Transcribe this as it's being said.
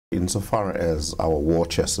Insofar as our war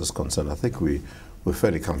chest is concerned, I think we're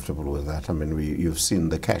fairly comfortable with that. I mean, you've seen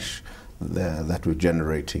the cash that we're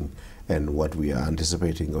generating and what we are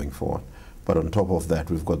anticipating going forward. But on top of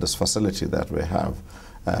that, we've got this facility that we have,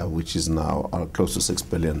 which is now close to 6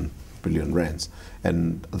 billion rands.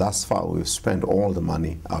 And thus far, we've spent all the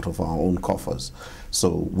money out of our own coffers. So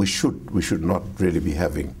we should not really be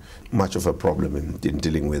having much of a problem in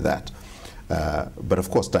dealing with that. But of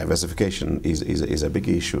course, diversification is a big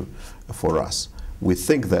issue for us. We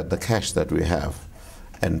think that the cash that we have,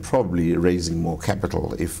 and probably raising more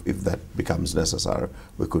capital if that becomes necessary,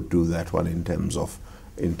 we could do that one in terms of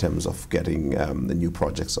getting the new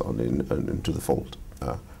projects into the fold.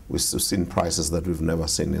 We've seen prices that we've never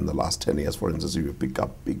seen in the last 10 years. For instance, if you pick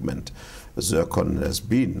up pigment, zircon has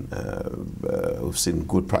been. We've seen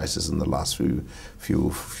good prices in the last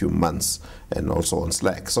few months, and also on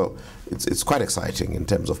slag. So it's quite exciting in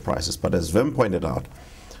terms of prices. But as Vim pointed out,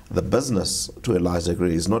 the business, to a large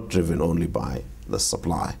degree, is not driven only by the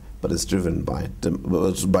supply, but it's driven by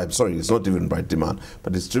it's not driven by demand,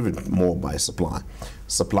 but it's driven more by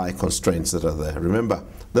supply constraints that are there. Remember,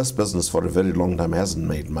 this business for a very long time hasn't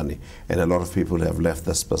made money, and a lot of people have left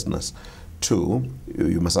this business. Two,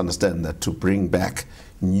 you must understand that to bring back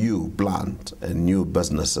new plant and new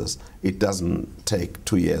businesses, it doesn't take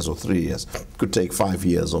 2 years or 3 years. It could take 5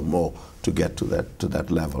 years or more to get to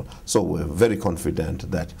that level. So we're very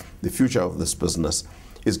confident that the future of this business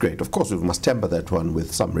is great. Of course, we must temper that one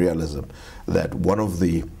with some realism, that one of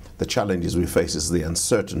the challenges we face is the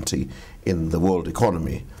uncertainty in the world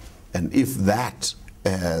economy. And if that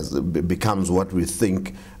becomes what we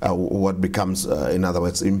think, in other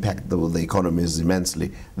words, impact the economies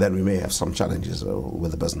immensely, then we may have some challenges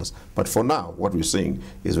with the business. But for now, what we're seeing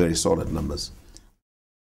is very solid numbers.